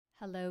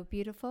Hello,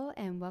 beautiful,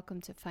 and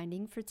welcome to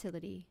Finding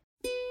Fertility.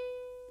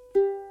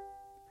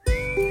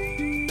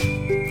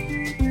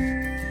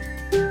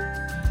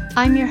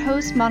 I'm your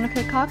host,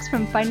 Monica Cox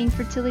from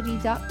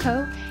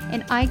FindingFertility.co,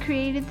 and I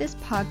created this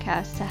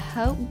podcast to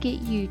help get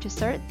you to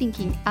start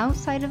thinking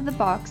outside of the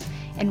box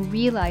and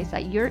realize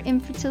that your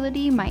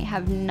infertility might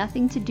have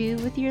nothing to do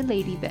with your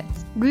lady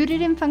bits.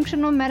 Rooted in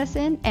functional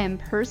medicine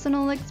and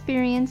personal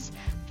experience,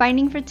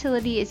 Finding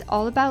Fertility is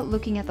all about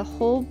looking at the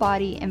whole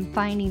body and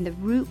finding the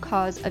root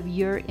cause of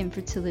your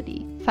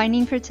infertility.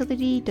 Finding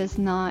Fertility does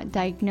not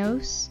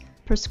diagnose,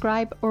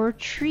 prescribe, or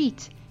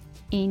treat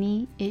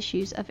any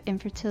issues of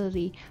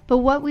infertility, but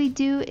what we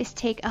do is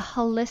take a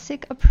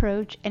holistic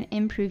approach and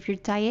improve your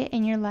diet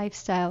and your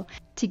lifestyle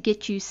to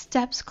get you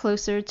steps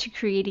closer to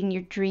creating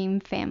your dream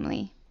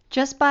family.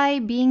 Just by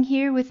being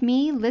here with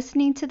me,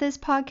 listening to this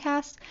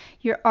podcast,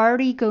 you're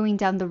already going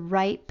down the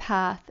right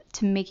path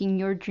to making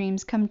your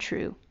dreams come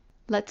true.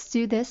 Let's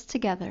do this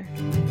together.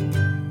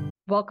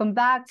 Welcome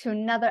back to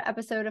another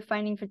episode of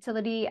Finding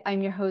Fertility.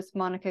 I'm your host,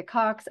 Monica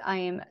Cox. I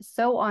am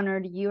so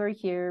honored you are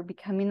here,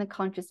 becoming the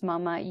conscious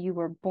mama you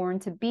were born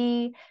to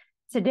be.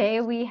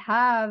 Today we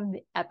have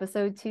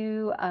episode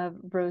 2 of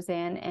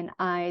Rosanne and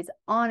I's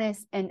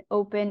honest and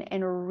open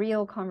and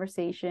real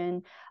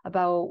conversation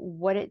about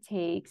what it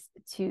takes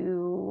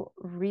to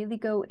really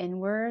go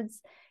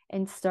inwards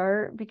and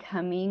start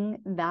becoming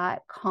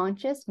that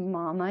conscious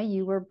mama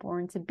you were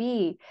born to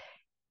be.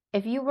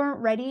 If you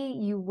weren't ready,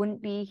 you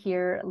wouldn't be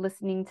here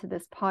listening to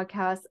this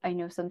podcast. I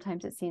know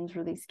sometimes it seems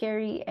really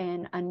scary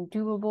and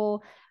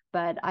undoable,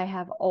 but I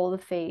have all the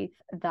faith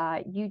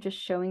that you just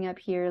showing up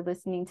here,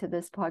 listening to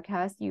this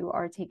podcast, you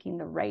are taking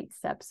the right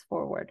steps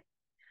forward.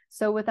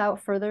 So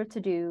without further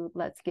ado,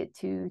 let's get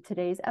to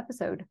today's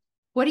episode.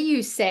 What do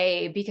you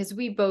say? Because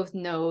we both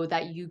know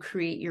that you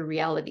create your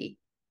reality,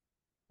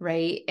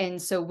 right?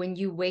 And so when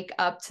you wake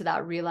up to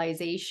that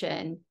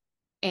realization,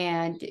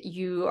 and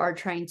you are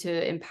trying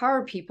to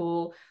empower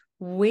people,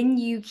 when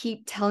you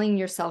keep telling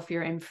yourself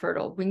you're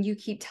infertile, when you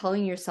keep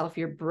telling yourself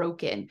you're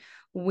broken,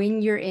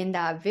 when you're in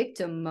that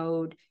victim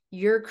mode,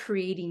 you're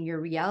creating your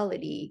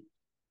reality.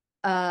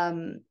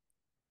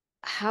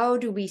 How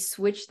do we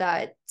switch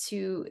that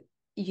to,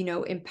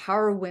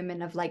 empower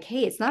women of like,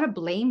 hey, it's not a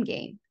blame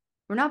game.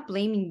 We're not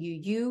blaming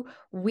you.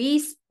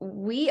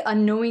 We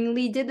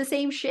unknowingly did the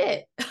same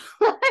shit.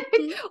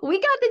 We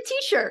got the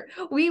t-shirt.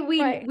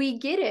 We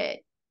get it.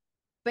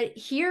 But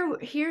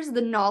here's the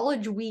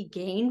knowledge we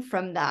gain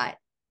from that.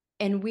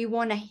 And we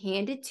want to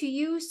hand it to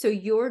you so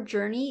your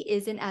journey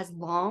isn't as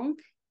long,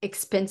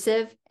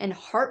 expensive, and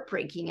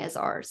heartbreaking as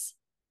ours.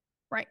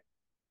 Right.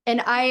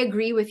 And I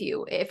agree with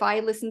you. If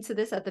I listened to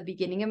this at the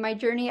beginning of my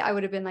journey, I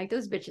would have been like,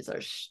 those bitches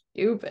are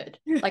stupid.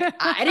 Like,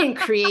 I didn't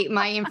create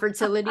my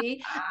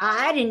infertility.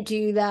 I didn't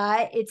do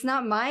that. It's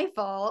not my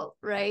fault,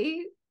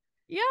 right?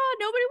 Yeah,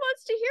 nobody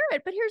wants to hear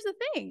it. But here's the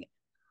thing.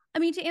 I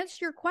mean, to answer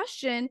your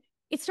question,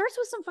 it starts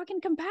with some fucking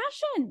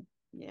compassion.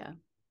 Yeah.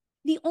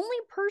 The only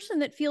person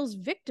that feels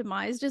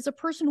victimized is a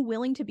person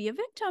willing to be a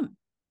victim.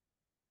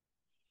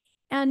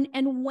 And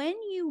when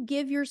you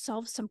give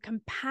yourself some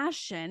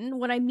compassion,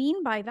 what I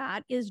mean by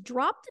that is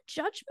drop the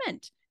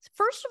judgment.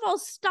 First of all,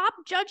 stop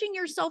judging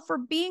yourself for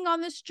being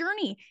on this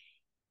journey.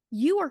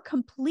 You are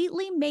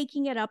completely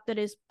making it up that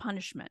is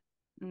punishment.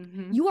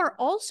 Mm-hmm. You are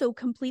also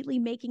completely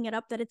making it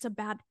up that it's a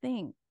bad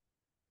thing.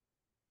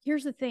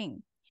 Here's the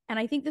thing. And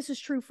I think this is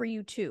true for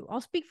you too.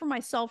 I'll speak for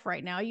myself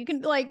right now. You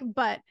can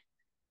but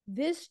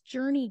this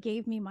journey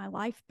gave me my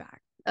life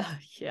back.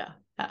 Yeah.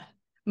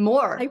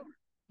 More.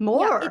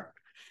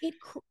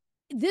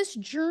 This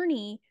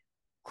journey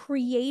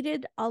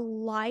created a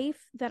life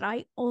that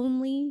I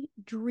only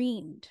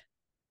dreamed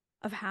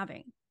of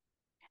having.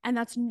 And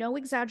that's no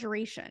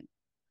exaggeration.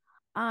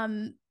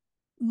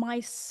 My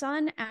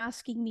son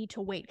asking me to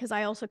wait, because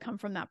I also come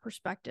from that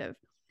perspective,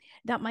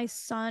 that my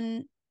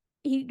son,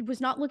 he was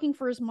not looking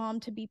for his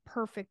mom to be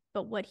perfect,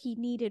 but what he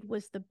needed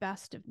was the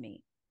best of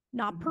me,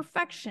 not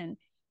perfection.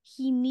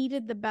 He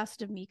needed the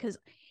best of me, because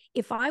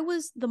if I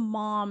was the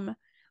mom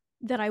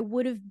that I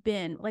would have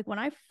been, like when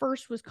I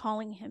first was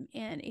calling him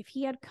in, if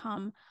he had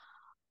come,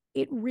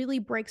 it really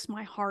breaks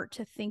my heart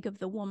to think of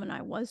the woman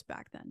I was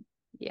back then.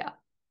 Yeah.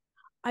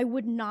 I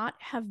would not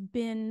have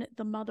been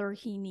the mother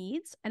he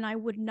needs, and I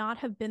would not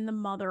have been the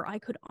mother I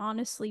could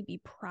honestly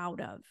be proud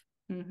of.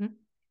 Mm-hmm.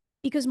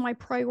 Because my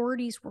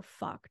priorities were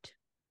fucked.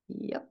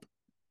 Yep.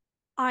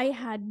 I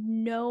had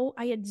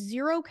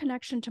zero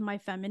connection to my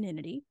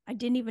femininity. I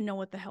didn't even know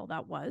what the hell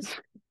that was.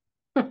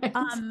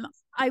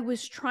 I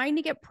was trying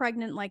to get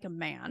pregnant like a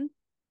man.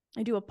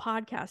 I do a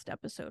podcast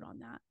episode on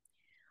that.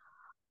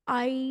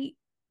 I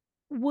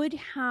would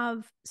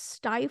have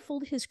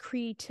stifled his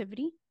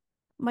creativity.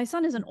 My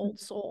son is an old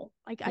soul.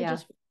 Like, I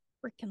just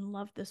freaking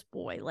love this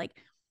boy. Like,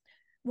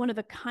 one of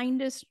the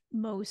kindest,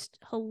 most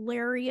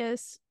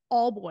hilarious,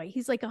 all boy.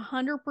 He's like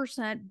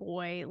 100%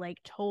 boy, like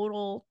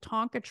total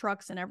Tonka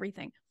trucks and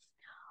everything.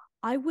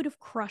 I would have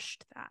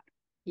crushed that.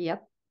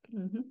 Yep.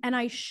 Mm-hmm. And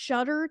I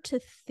shudder to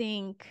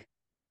think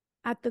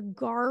at the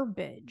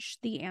garbage,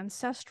 the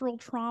ancestral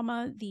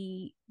trauma,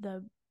 the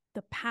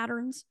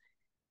patterns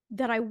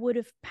that I would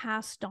have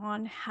passed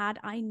on had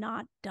I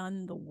not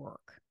done the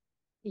work.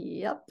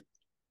 Yep.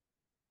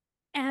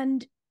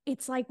 And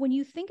it's like when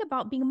you think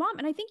about being a mom,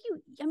 and I think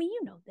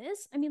you know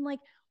this. I mean, like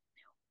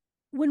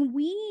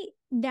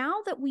now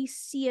that we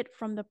see it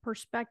from the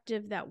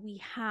perspective that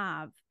we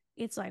have,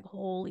 it's like,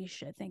 holy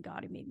shit, thank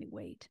God he made me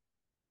wait.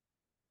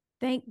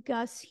 Thank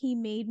Gus he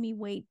made me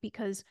wait,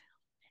 because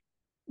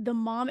the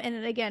mom,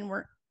 and again,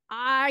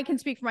 I can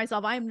speak for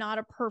myself. I am not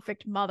a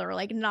perfect mother,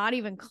 like not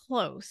even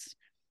close.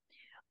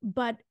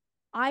 But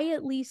I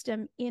at least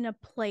am in a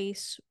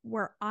place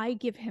where I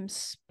give him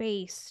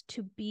space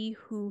to be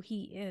who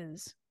he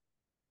is.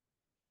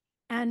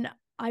 And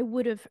I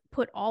would have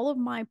put all of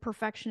my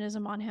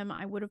perfectionism on him.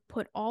 I would have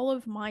put all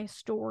of my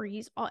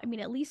stories. I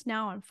mean, at least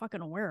now I'm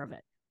fucking aware of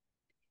it.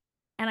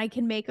 And I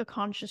can make a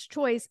conscious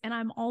choice. And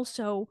I'm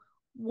also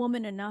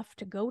woman enough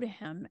to go to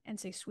him and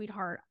say,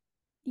 sweetheart,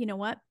 you know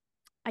what?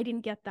 I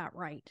didn't get that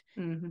right.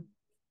 Mm-hmm.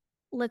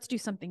 Let's do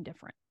something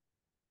different.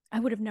 I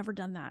would have never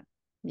done that.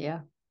 Yeah.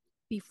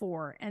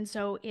 Before. And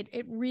so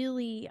it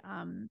really,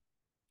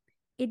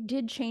 it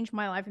did change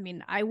my life. I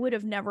mean, I would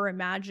have never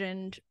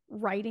imagined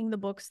writing the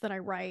books that I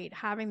write,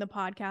 having the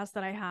podcast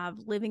that I have,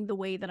 living the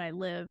way that I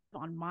live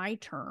on my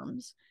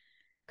terms,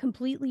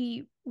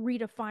 completely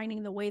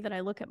redefining the way that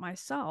I look at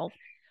myself.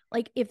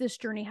 Like if this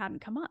journey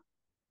hadn't come up,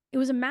 it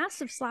was a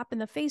massive slap in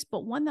the face,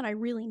 but one that I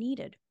really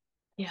needed.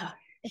 Yeah.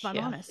 If I'm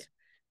honest.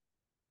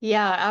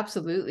 Yeah,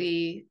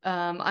 absolutely.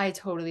 I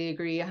totally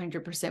agree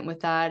 100% with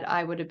that.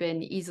 I would have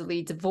been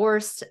easily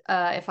divorced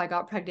if I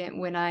got pregnant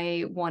when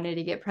I wanted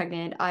to get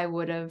pregnant. I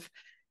would have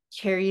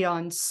carried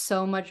on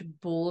so much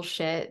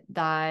bullshit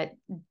that,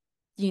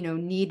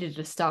 needed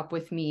to stop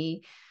with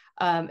me.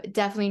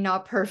 Definitely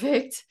not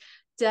perfect.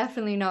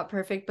 Definitely not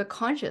perfect, but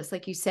conscious,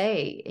 like you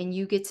say, and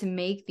you get to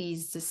make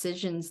these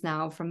decisions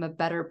now from a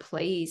better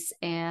place.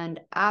 And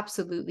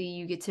absolutely,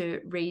 you get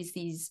to raise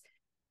these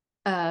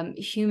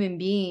human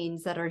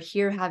beings that are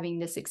here having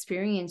this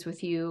experience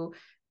with you,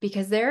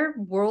 because their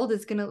world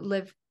is going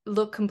to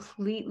look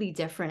completely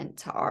different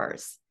to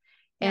ours.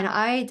 And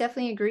I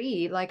definitely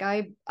agree. Like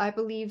I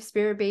believe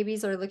spirit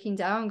babies are looking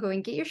down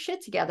going, get your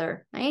shit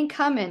together. I ain't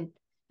coming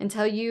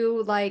until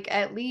you like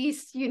at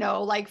least,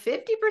 like 50%,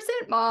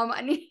 mom.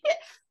 I need it.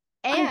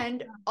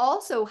 And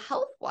also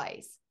health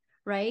wise,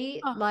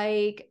 right?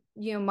 Like,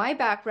 my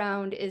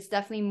background is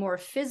definitely more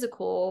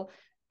physical.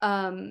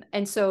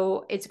 And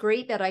so it's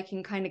great that I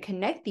can kind of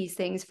connect these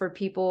things for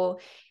people,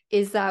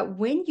 is that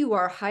when you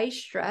are high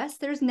stress,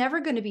 there's never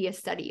going to be a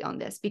study on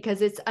this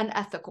because it's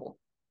unethical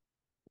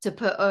to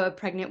put a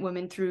pregnant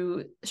woman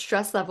through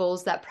stress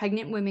levels that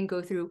pregnant women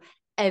go through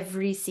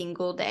every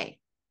single day.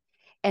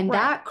 And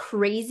that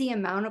crazy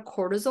amount of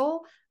cortisol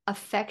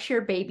affects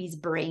your baby's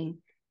brain.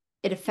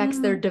 It affects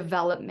their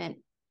development.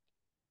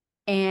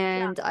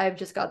 And I've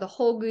just got the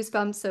whole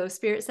goosebumps. So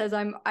spirit says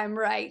I'm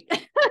right.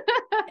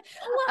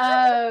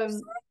 I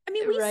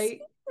mean, we right.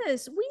 see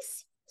this,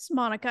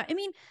 Monica. I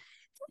mean,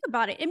 think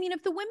about it. I mean,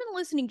 if the women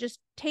listening just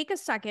take a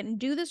second and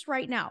do this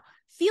right now,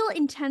 feel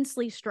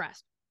intensely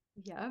stressed.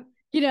 Yeah.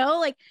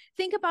 Like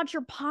think about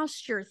your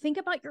posture, think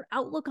about your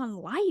outlook on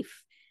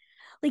life.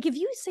 Like if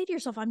you say to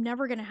yourself, I'm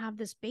never going to have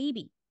this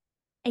baby,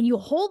 and you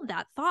hold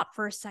that thought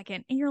for a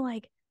second and you're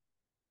like,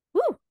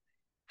 ooh,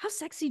 how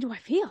sexy do I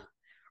feel?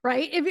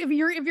 Right? If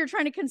you're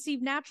trying to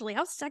conceive naturally,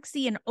 how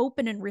sexy and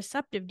open and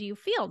receptive do you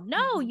feel?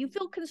 No, you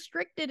feel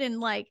constricted and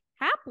like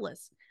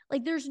hapless.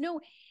 Like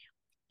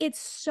it's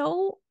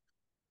so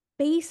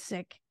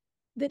basic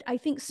that I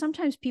think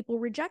sometimes people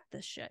reject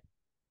this shit.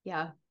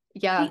 Yeah.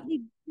 Yeah.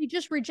 We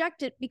just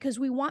reject it because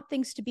we want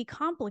things to be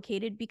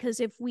complicated, because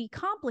if we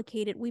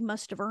complicate it, we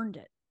must have earned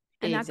it.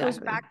 And that goes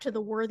back to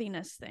the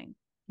worthiness thing.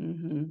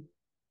 Mm-hmm.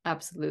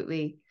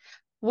 Absolutely.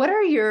 What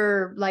are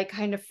your like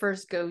kind of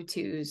first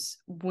go-tos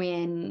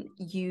when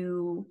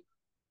you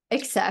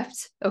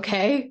accept,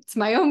 okay, it's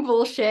my own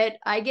bullshit,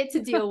 I get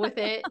to deal with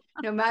it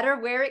no matter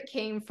where it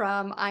came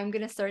from, I'm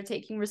going to start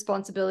taking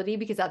responsibility,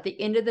 because at the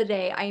end of the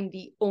day, I am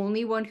the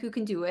only one who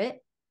can do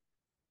it.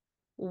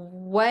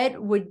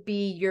 What would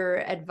be your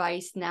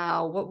advice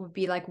now? What would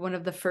be like one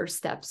of the first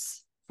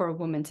steps for a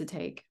woman to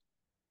take?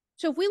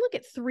 So if we look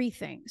at three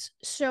things.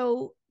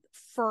 So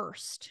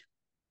first,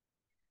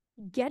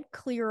 get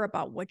clear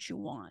about what you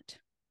want.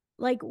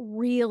 Like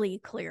really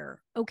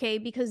clear, okay?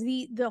 Because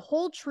the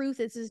whole truth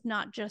is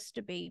not just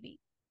a baby.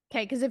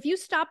 Okay? Because if you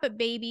stop at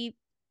baby,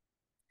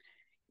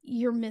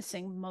 you're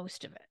missing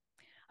most of it.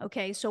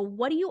 Okay? So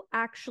what do you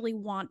actually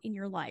want in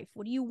your life?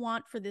 What do you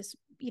want for this,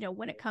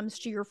 when it comes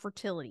to your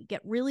fertility?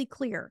 Get really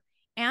clear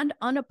and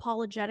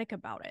unapologetic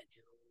about it.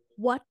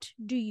 What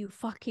do you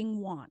fucking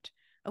want?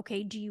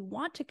 Okay? Do you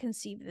want to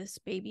conceive this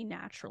baby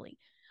naturally?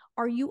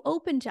 Are you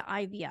open to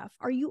IVF?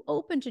 Are you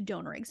open to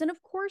donor eggs? And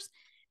of course,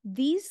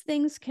 these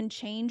things can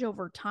change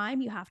over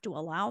time. You have to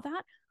allow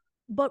that.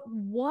 But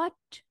what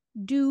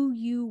do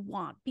you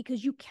want?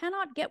 Because you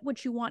cannot get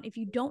what you want if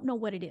you don't know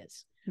what it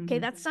is. Okay,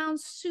 that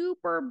sounds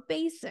super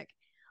basic,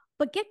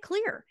 but get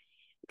clear.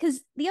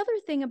 Because the other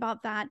thing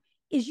about that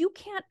is you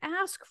can't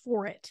ask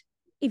for it.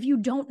 if you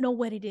don't know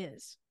what it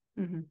is,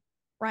 Mm-hmm.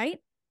 right?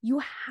 You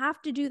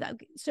have to do that.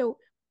 So,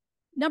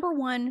 number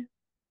one,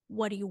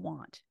 what do you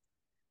want?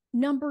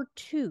 Number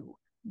two,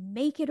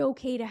 make it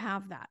okay to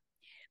have that.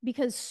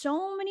 Because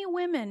so many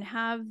women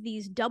have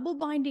these double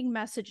binding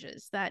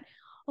messages that,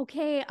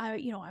 okay, I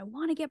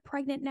want to get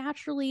pregnant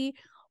naturally,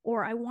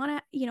 or I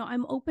want to,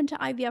 I'm open to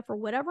IVF or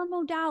whatever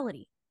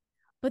modality.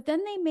 But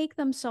then they make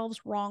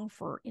themselves wrong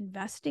for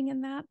investing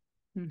in that,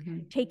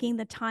 taking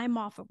the time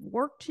off of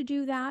work to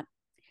do that,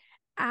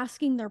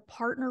 asking their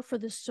partner for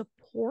the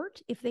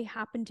support if they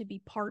happen to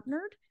be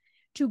partnered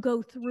to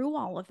go through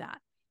all of that.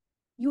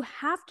 You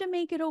have to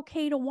make it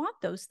okay to want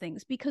those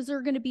things, because there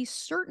are going to be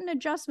certain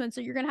adjustments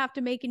that you're going to have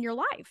to make in your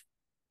life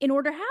in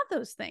order to have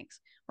those things,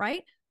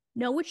 right?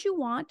 Know what you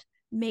want,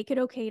 make it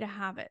okay to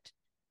have it.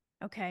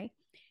 Okay.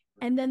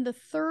 And then the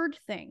third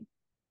thing,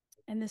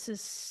 and this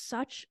is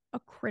such a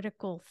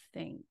critical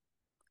thing,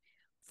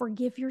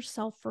 forgive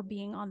yourself for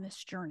being on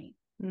this journey.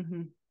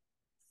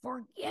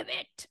 Forgive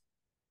it.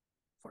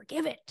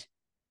 Forgive it.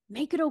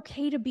 Make it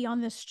okay to be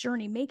on this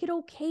journey. Make it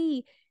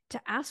okay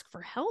to ask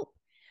for help.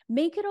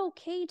 Make it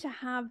okay to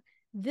have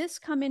this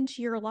come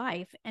into your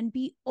life and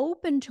be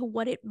open to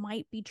what it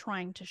might be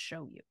trying to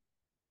show you.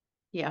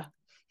 Yeah.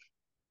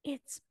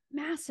 It's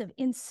massive.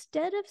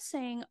 Instead of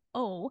saying,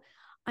 oh,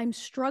 I'm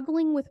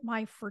struggling with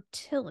my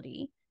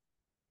fertility,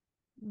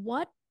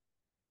 what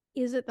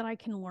is it that I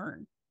can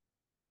learn?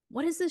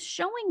 What is this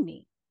showing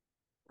me?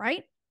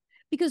 Right?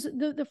 Because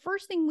the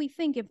first thing we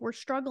think if we're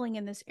struggling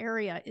in this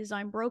area is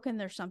I'm broken,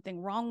 there's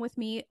something wrong with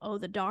me. Oh,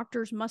 the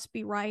doctors must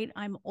be right.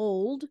 I'm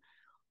old.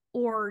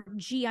 Or,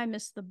 gee, I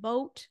missed the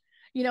boat.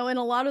 And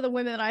a lot of the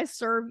women that I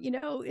serve,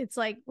 it's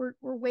like we're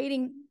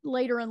waiting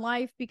later in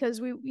life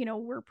because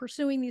we're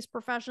pursuing these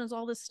professions,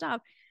 all this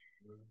stuff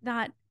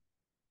that,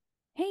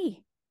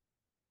 hey,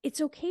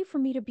 it's okay for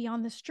me to be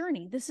on this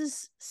journey. This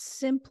is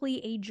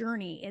simply a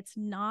journey. It's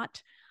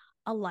not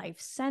a life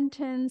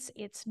sentence.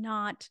 It's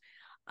not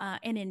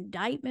an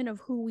indictment of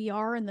who we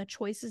are and the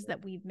choices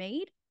that we've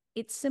made.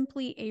 It's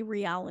simply a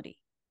reality.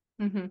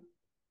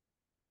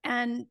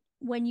 And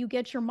when you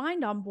get your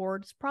mind on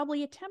board, it's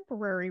probably a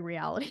temporary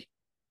reality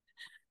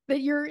that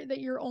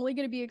you're only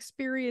going to be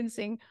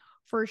experiencing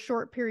for a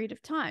short period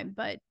of time.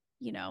 But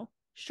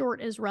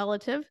short is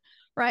relative,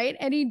 right?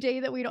 Any day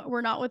that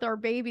we're not with our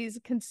babies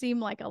can seem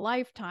like a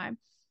lifetime,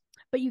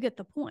 but you get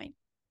the point.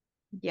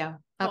 Yeah,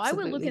 absolutely. So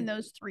I would look in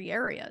those 3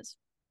 areas.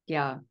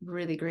 Yeah,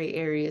 really great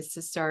areas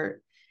to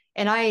start.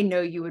 And I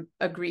know you would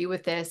agree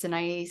with this. And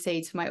I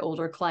say to my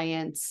older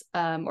clients,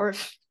 or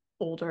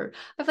older,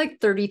 I have like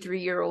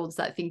 33-year-olds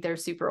that think they're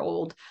super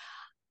old.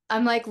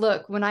 I'm like,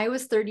 look, when I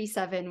was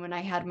 37, when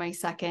I had my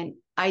second,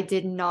 I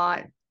did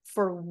not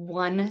for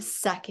 1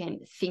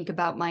 second think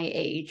about my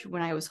age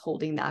when I was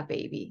holding that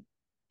baby.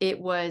 It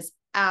was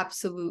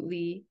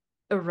absolutely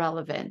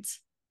irrelevant.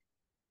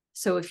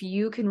 So if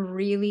you can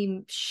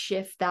really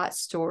shift that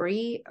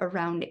story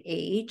around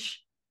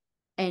age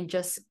and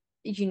just,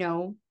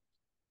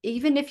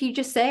 even if you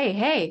just say,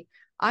 hey,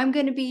 I'm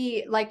going to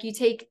be like, you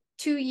take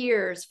 2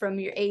 years from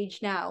your age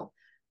now.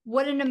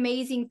 What an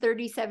amazing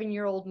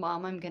 37-year-old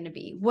mom I'm going to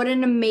be. What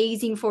an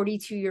amazing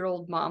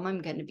 42-year-old mom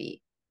I'm going to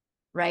be.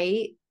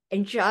 Right.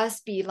 And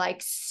just be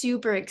like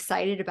super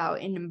excited about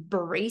and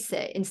embrace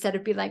it instead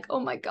of be like, oh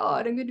my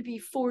God, I'm going to be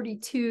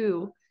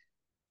 42.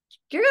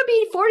 You're going to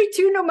be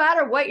 42 no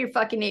matter what your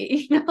fucking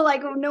age,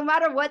 like no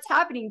matter what's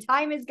happening,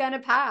 time is going to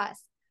pass.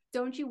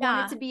 Don't you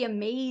want it to be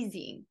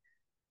amazing?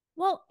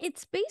 Well,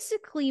 it's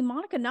basically,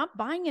 Monica, not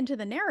buying into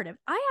the narrative.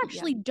 I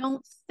actually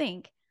don't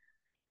think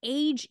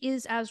age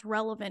is as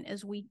relevant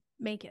as we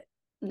make it.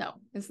 No,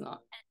 it's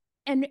not.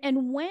 And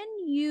when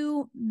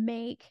you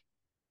make,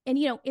 and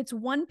it's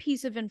one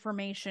piece of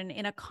information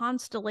in a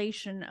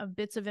constellation of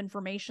bits of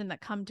information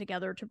that come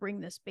together to bring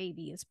this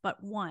baby. It's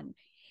but one.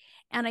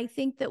 And I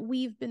think that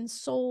we've been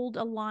sold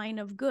a line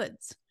of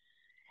goods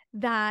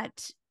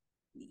that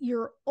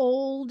you're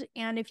old,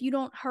 and if you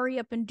don't hurry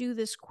up and do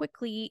this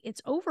quickly,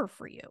 it's over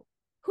for you.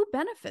 Who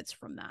benefits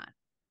from that?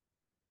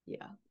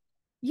 Yeah.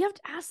 You have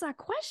to ask that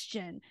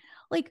question.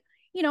 Like,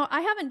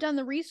 I haven't done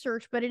the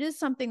research, but it is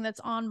something that's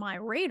on my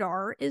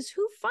radar, is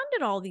who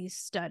funded all these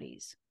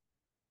studies?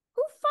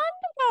 Who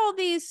funded all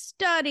these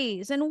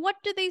studies? And what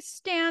do they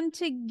stand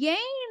to gain,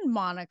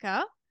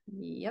 Monica?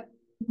 Yep.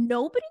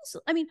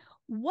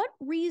 What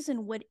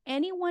reason would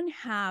anyone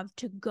have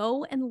to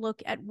go and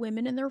look at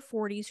women in their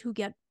 40s who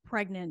get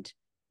pregnant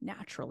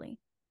naturally?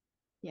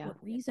 Yeah.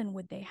 What reason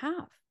would they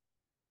have?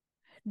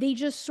 They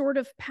just sort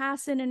of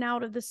pass in and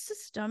out of the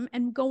system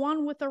and go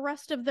on with the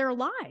rest of their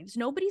lives.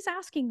 Nobody's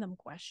asking them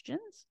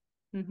questions.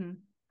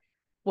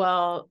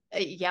 Well,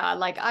 yeah,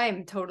 like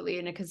I'm totally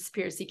in a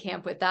conspiracy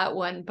camp with that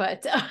one,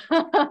 but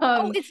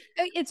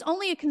it's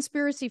only a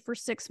conspiracy for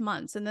 6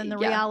 months, and then the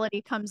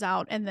reality comes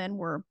out, and then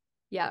we're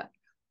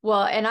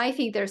well, and I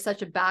think there's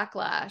such a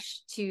backlash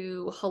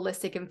to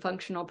holistic and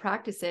functional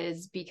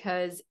practices,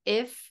 because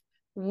if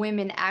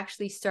women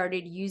actually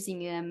started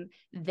using them,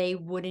 they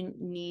wouldn't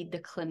need the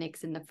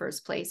clinics in the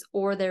first place,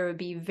 or there would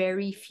be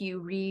very few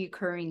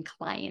recurring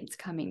clients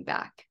coming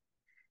back.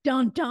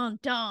 Dun, dun,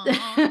 dun.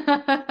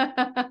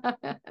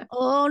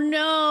 Oh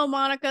no,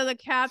 Monica, the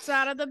cat's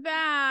out of the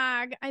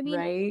bag. I mean,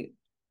 right?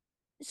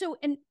 so,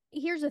 and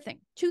here's the thing.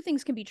 Two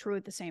things can be true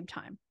at the same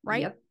time,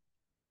 right?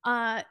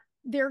 Yep.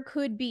 There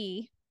could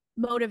be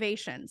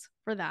motivations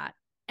for that.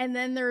 And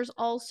then there's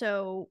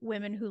also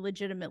women who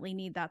legitimately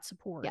need that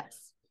support.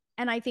 Yes.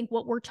 And I think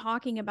what we're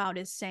talking about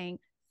is saying,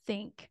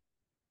 think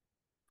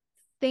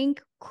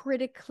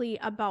critically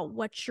about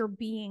what you're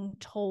being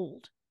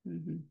told.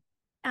 Mm-hmm.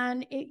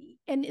 And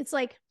it's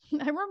like,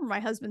 I remember my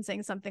husband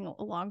saying something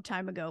a long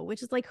time ago,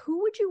 which is like,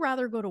 who would you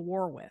rather go to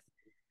war with?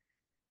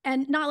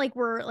 And not like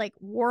we're like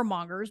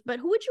warmongers, but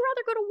who would you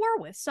rather go to war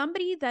with?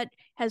 Somebody that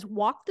has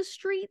walked the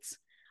streets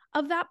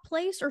of that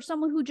place, or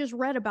someone who just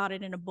read about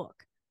it in a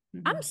book?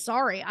 Mm-hmm. I'm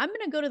sorry. I'm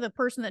going to go to the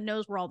person that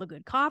knows where all the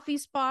good coffee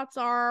spots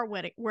are,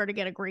 where to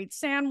get a great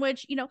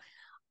sandwich.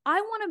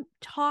 I want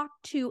to talk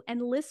to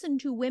and listen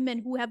to women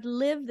who have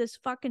lived this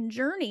fucking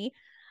journey,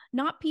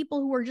 not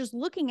people who are just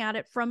looking at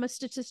it from a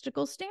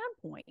statistical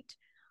standpoint.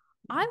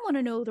 I want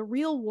to know the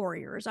real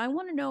warriors. I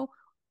want to know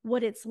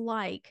what it's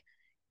like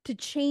to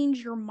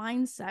change your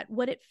mindset,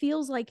 what it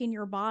feels like in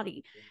your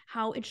body,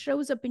 how it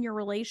shows up in your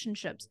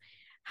relationships,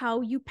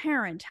 how you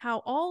parent,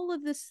 how all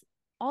of this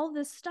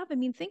stuff. I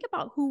mean, think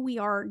about who we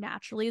are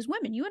naturally as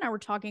women. You and I were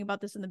talking about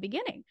this in the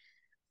beginning.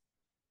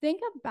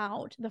 Think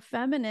about the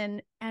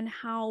feminine and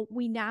how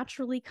we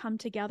naturally come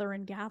together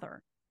and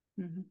gather.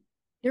 Mm-hmm.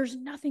 There's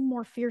nothing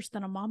more fierce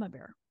than a mama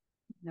bear.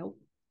 Nope.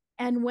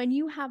 And when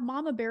you have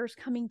mama bears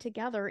coming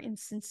together in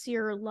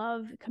sincere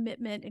love,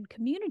 commitment, and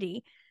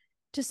community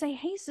to say,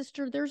 hey,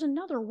 sister, there's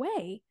another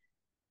way,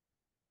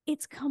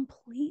 it's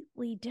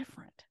completely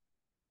different.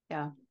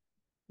 Yeah.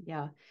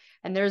 Yeah.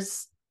 And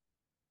there's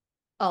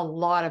a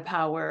lot of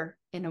power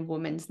in a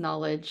woman's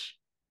knowledge.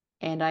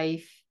 And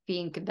I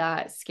think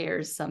that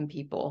scares some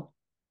people.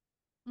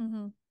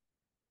 Mm-hmm.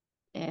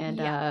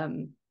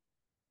 And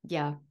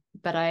yeah,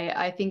 but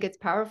I think it's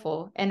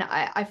powerful. And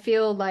I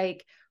feel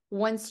like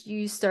once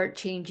you start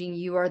changing,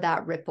 you are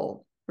that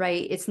ripple,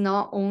 right? It's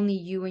not only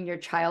you and your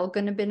child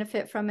going to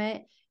benefit from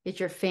it. It's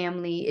your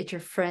family, it's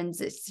your friends,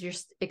 it's your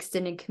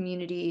extended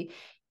community.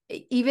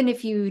 Even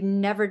if you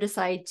never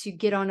decide to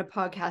get on a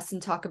podcast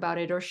and talk about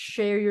it or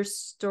share your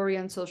story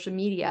on social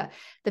media,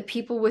 the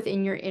people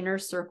within your inner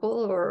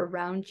circle or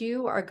around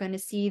you are going to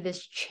see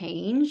this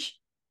change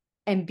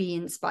and be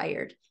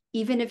inspired,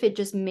 even if it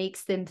just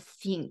makes them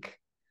think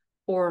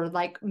or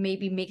like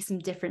maybe make some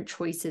different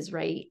choices,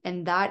 right?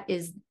 And that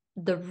is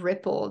the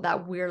ripple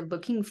that we're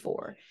looking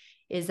for,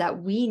 is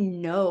that we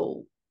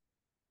know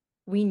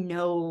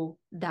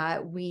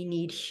that we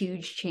need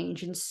huge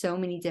change in so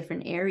many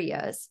different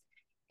areas.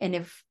 And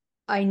if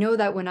I know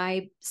that when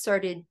I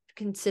started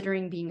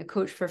considering being a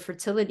coach for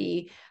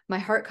fertility, my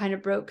heart kind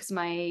of broke because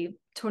my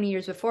 20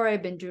 years before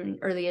I'd been doing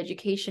early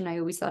education, I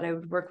always thought I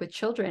would work with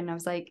children. I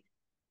was like,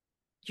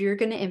 you're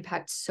going to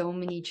impact so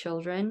many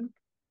children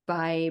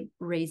by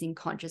raising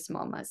conscious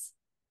mamas.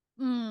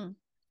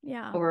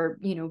 Yeah. Or,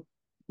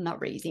 not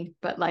raising,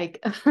 but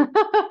like,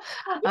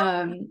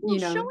 Showing,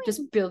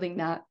 just building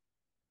that.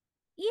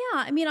 Yeah.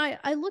 I mean,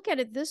 I look at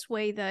it this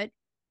way that,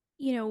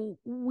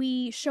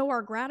 we show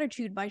our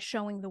gratitude by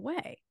showing the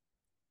way.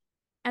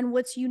 And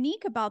what's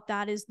unique about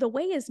that is the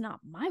way is not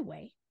my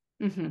way.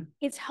 Mm-hmm.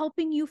 It's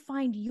helping you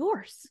find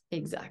yours.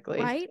 Exactly.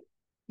 Right?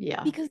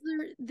 Yeah. Because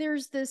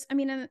there's this, I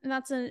mean, and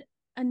that's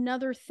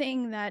another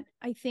thing that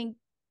I think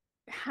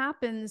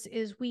happens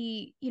is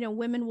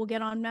women will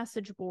get on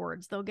message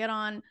boards. They'll get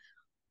on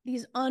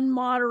these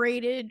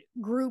unmoderated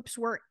groups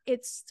where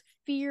it's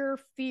fear,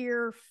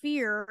 fear,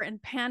 fear,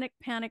 and panic,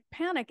 panic,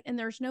 panic. And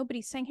there's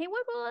nobody saying, hey,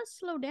 well, let's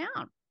slow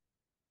down.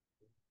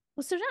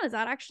 Let's slow down. Is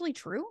that actually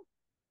true?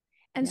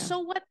 And so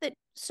what that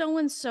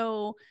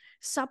so-and-so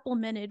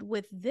supplemented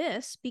with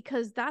this,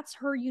 because that's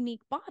her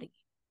unique body.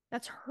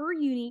 That's her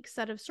unique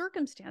set of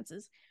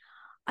circumstances.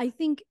 I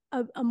think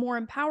a more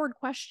empowered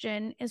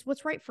question is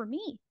what's right for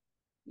me.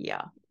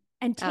 Yeah.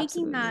 And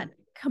taking that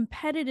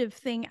competitive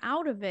thing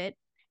out of it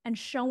and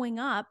showing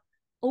up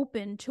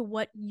open to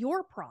what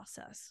your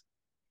process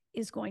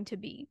is going to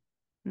be.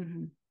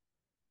 Mm-hmm.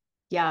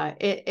 Yeah,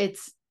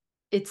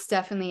 it's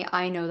definitely,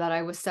 I know that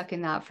I was stuck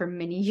in that for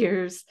many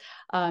years.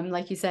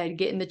 Like you said,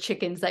 getting the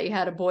chickens that you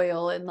had to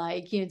boil and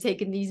like,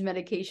 taking these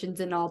medications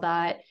and all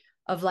that,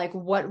 of like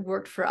what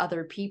worked for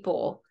other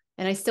people.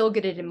 And I still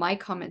get it in my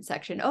comment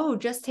section. Oh,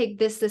 just take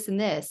this, this, and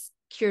this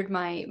cured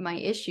my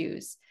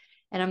issues.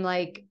 And I'm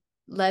like,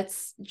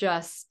 let's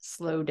just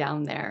slow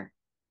down there.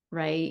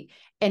 Right.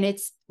 And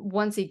it's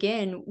once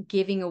again,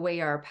 giving away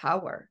our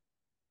power.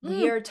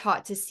 We are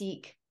taught to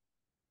seek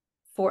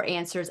for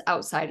answers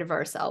outside of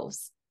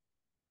ourselves.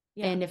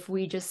 Yeah. And if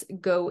we just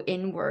go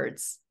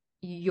inwards,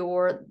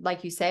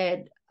 like you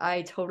said,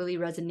 I totally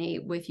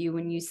resonate with you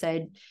when you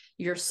said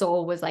your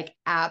soul was like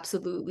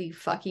absolutely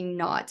fucking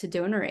not to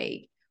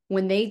donate.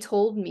 When they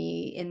told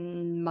me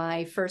in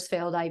my first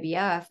failed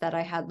IVF that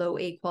I had low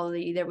egg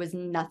quality, there was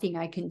nothing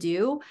I can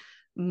do.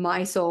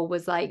 My soul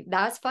was like,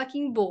 that's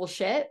fucking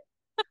bullshit.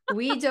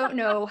 We don't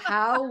know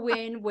how,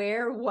 when,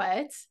 where,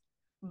 what,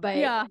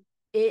 but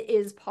it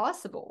is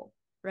possible,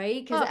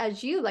 right? Because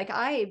as you, like,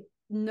 I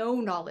no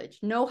knowledge,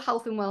 no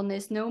health and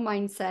wellness, no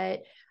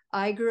mindset.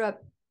 I grew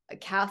up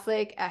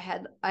Catholic. I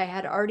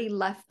had already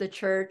left the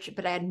church,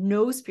 but I had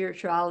no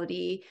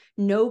spirituality,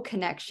 no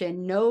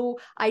connection,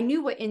 I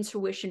knew what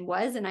intuition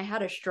was, and I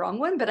had a strong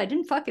one, but I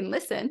didn't fucking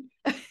listen.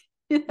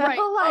 Right. Like,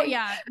 oh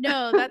yeah.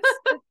 No, that's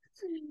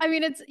I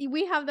mean,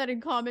 we have that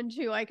in common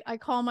too. I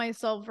call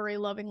myself very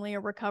lovingly a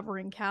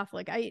recovering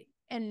Catholic.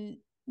 And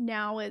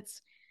now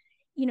it's,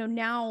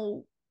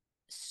 now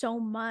so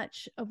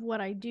much of what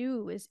I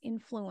do is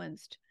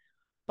influenced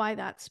by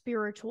that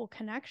spiritual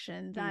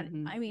connection that,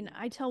 I mean,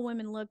 I tell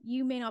women, look,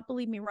 you may not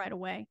believe me right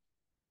away,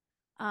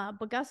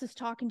 but Gus is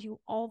talking to you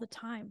all the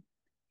time.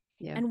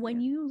 Yeah. And when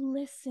you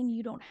listen,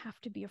 you don't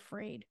have to be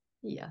afraid.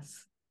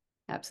 Yes,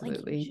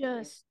 absolutely. Like, you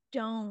just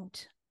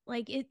don't.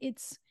 Like,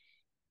 it's,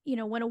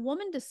 when a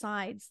woman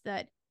decides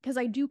that, because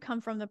I do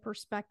come from the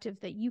perspective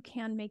that you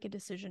can make a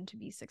decision to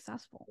be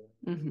successful.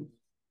 And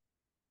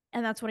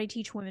that's what I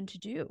teach women to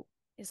do,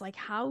 is like,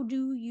 how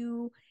do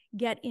you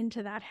get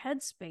into that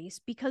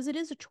headspace? Because it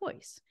is a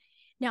choice.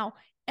 Now,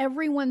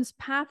 everyone's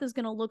path is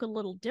going to look a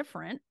little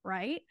different,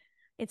 right?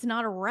 It's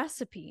not a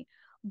recipe.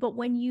 But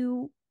when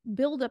you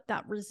build up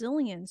that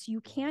resilience,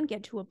 you can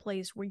get to a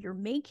place where you're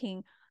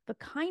making the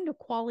kind of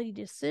quality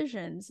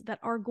decisions that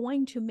are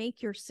going to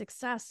make your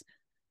success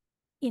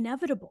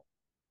inevitable.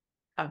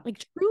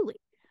 Like, truly.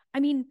 I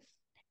mean,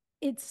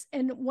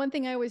 and one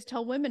thing I always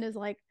tell women is,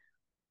 like,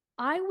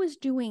 I was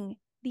doing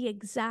the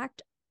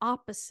exact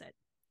opposite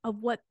of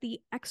what the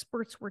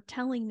experts were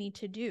telling me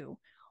to do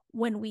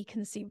when we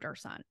conceived our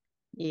son.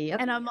 Yep.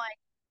 And I'm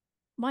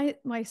like,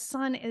 my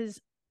son is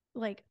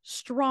like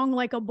strong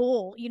like a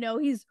bull.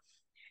 He's,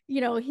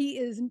 he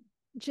is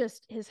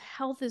just, his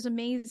health is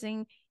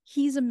amazing.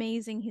 He's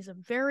amazing. He's a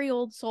very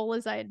old soul,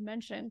 as I had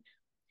mentioned,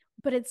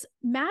 but it's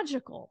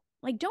magical.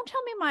 Like, don't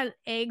tell me my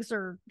eggs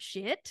are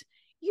shit.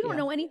 You don't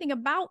know anything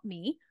about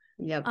me.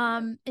 Yep.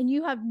 And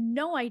you have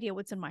no idea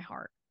what's in my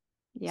heart.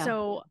 Yeah.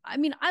 So, I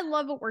mean, I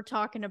love what we're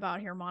talking about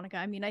here, Monica.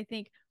 I mean, I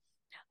think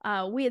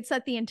we had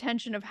set the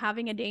intention of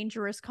having a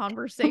dangerous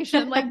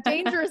conversation, like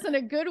dangerous in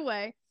a good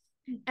way.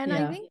 And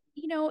I think,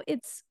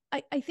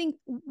 I think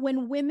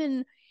when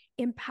women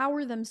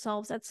empower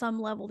themselves at some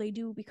level, they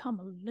do become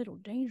a little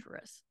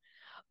dangerous,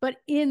 but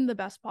in the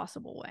best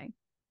possible way.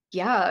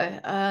 Yeah.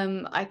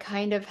 I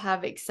kind of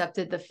have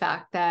accepted the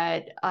fact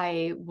that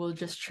I will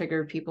just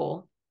trigger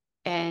people,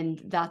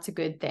 and that's a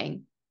good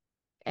thing.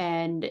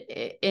 And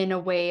in a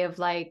way of,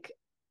 like,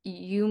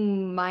 you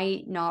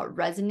might not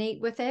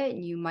resonate with it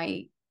and you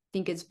might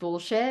think it's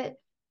bullshit,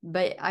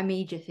 but I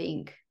made you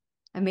think.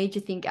 I made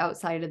you think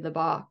outside of the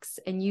box,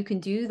 and you can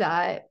do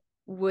that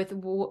with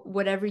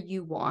whatever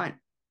you want,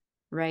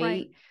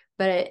 right?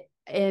 But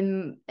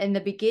in the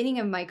beginning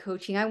of my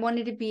coaching, I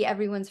wanted to be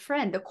everyone's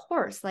friend, of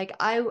course. Like,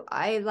 I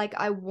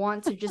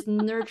want to just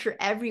nurture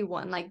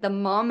everyone, like the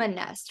mama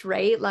nest,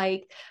 right?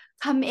 Like,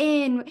 come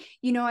in,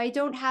 I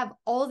don't have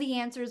all the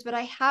answers, but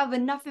I have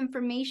enough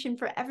information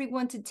for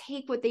everyone to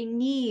take what they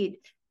need.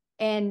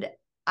 And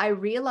I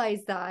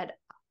realized that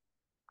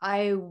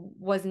I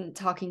wasn't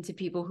talking to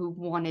people who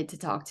wanted to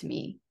talk to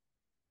me.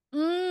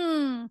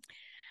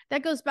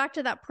 That goes back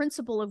to that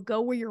principle of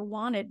go where you're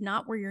wanted,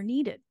 not where you're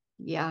needed.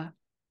 Yeah.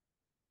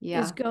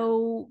 Is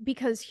go,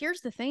 because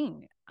here's the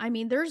thing. I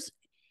mean,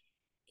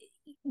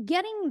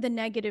 getting the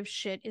negative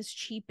shit is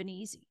cheap and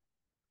easy.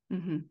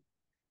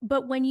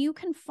 But when you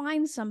can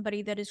find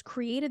somebody that has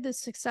created the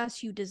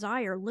success you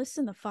desire,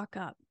 listen the fuck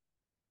up,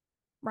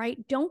 right?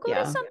 Don't go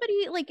to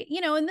somebody like,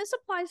 and this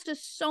applies to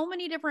so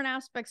many different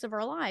aspects of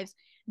our lives.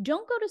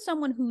 Don't go to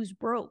someone who's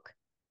broke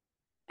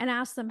and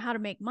ask them how to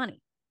make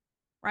money,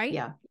 right?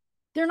 Yeah.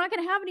 They're not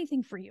going to have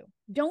anything for you.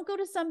 Don't go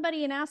to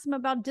somebody and ask them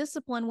about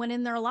discipline when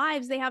in their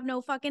lives they have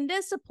no fucking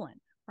discipline,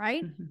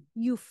 right?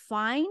 You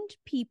find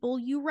people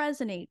you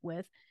resonate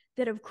with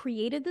that have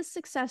created the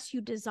success you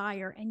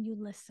desire, and you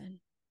listen.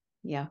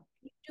 Yeah.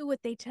 You do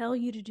what they tell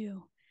you to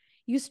do.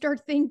 You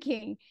start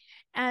thinking.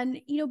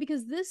 And,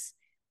 because this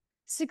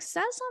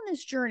success on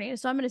this journey,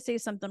 so I'm going to say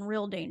something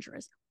real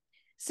dangerous.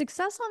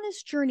 Success on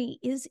this journey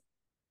is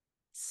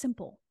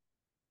simple.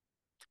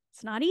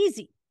 It's not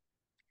easy,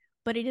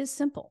 but it is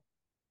simple.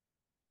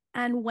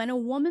 And when a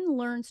woman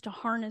learns to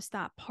harness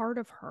that part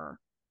of her,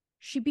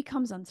 she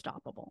becomes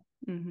unstoppable.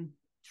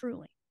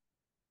 Truly.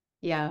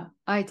 Yeah,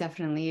 I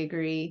definitely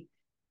agree.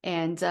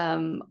 And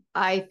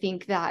I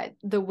think that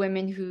the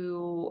women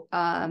who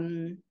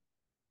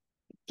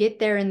get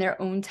there in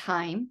their own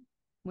time,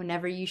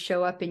 whenever you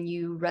show up and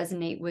you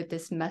resonate with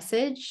this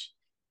message,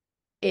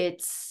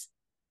 it's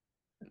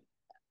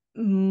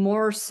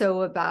more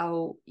so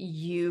about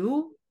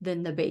you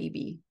than the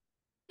baby.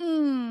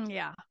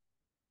 Yeah.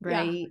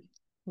 Right. Yeah.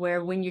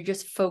 Where when you're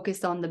just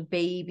focused on the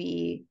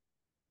baby,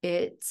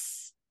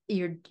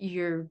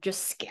 you're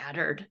just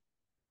scattered,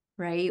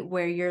 right?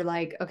 Where you're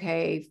like,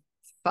 okay,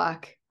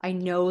 fuck, I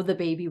know the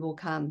baby will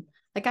come.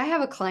 Like, I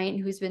have a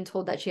client who's been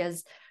told that she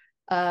has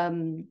a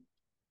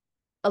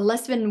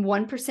less than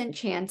 1%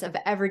 chance of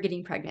ever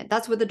getting pregnant.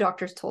 That's what the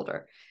doctors told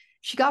her.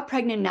 she got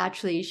pregnant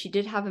naturally. She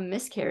did have a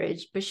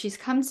miscarriage, but she's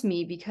come to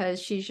me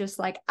because she's just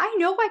like, I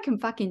know I can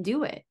fucking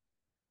do it.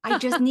 I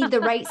just need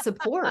the right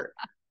support,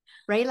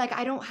 right? Like,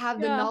 I don't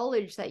have the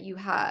knowledge that you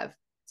have.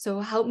 So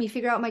help me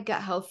figure out my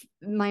gut health,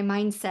 my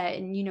mindset.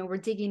 And, you know, we're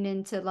digging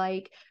into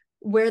like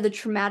where the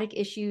traumatic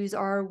issues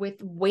are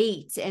with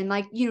weight and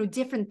like, you know,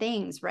 different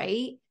things,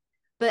 right?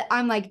 But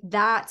I'm like,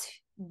 that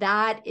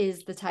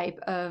is the type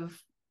of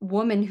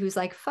woman who's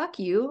like, fuck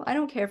you. I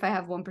don't care if I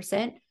have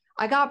 1%.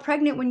 I got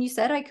pregnant when you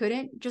said I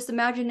couldn't. Just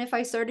imagine if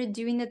I started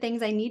doing the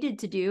things I needed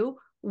to do,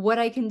 what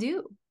I can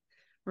do,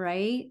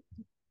 right?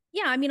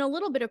 Yeah, I mean, a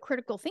little bit of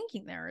critical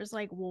thinking there is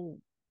like, well,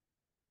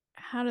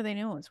 how do they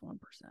know it's 1%?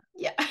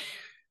 Yeah.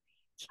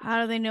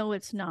 How do they know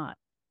it's not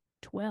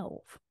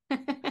 12?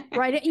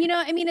 Right? You know,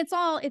 I mean, it's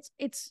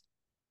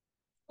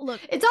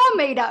look, it's all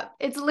made up.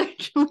 It's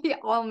literally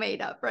all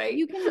made up, right?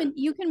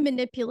 You can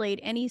manipulate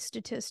any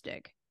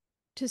statistic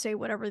to say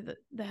whatever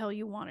the hell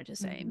you wanted to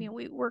say. Mm-hmm. I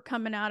mean, we're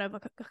coming out of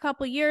a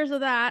couple years of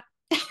that.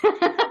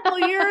 Couple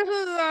years of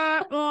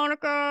that,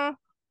 Monica.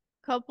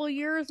 Couple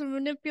years of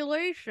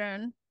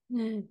manipulation.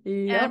 Yep.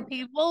 And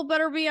people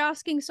better be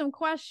asking some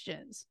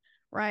questions,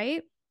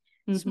 right?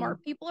 Mm-hmm.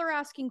 Smart people are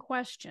asking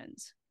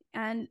questions.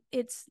 And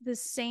it's the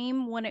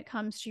same when it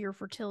comes to your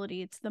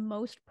fertility. It's the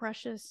most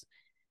precious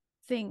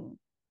thing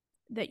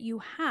that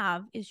you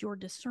have is your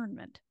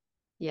discernment.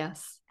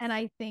 Yes. And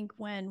I think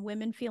when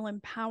women feel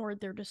empowered,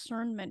 their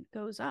discernment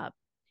goes up.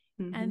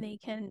 Mm-hmm. And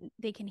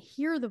they can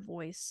hear the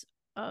voice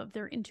of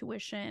their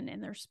intuition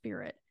and their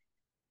spirit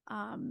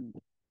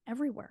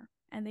everywhere,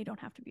 and they don't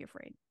have to be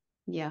afraid.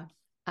 Yeah,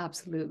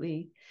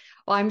 absolutely.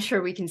 Well, I'm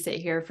sure we can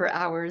sit here for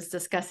hours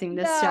discussing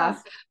this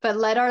stuff, but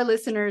let our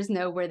listeners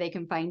know where they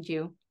can find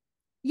you.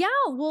 Yeah,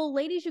 well,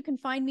 ladies, you can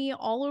find me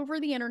all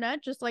over the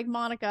internet, just like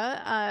Monica.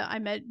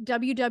 I'm at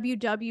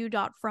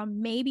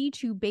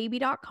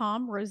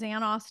www.frommaybe2baby.com,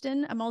 Rosanne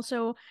Austin. I'm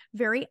also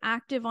very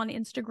active on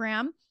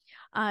Instagram,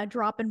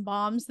 dropping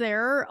bombs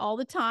there all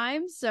the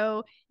time.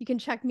 So you can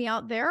check me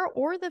out there,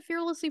 or the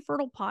Fearlessly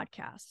Fertile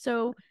podcast.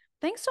 So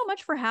thanks so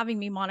much for having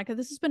me, Monica.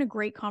 This has been a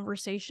great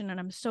conversation, and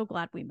I'm so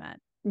glad we met.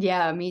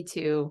 Yeah, me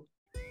too.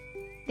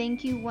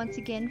 Thank you once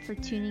again for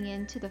tuning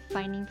in to the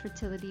Finding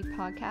Fertility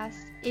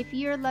podcast. If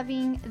you're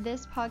loving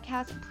this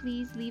podcast,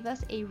 please leave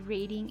us a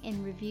rating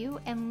and review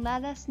and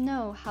let us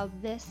know how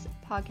this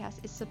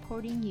podcast is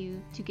supporting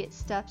you to get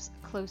steps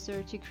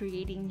closer to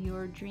creating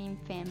your dream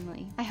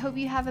family. I hope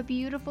you have a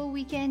beautiful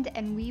weekend,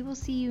 and we will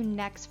see you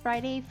next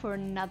Friday for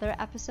another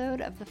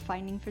episode of the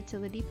Finding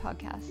Fertility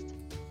podcast.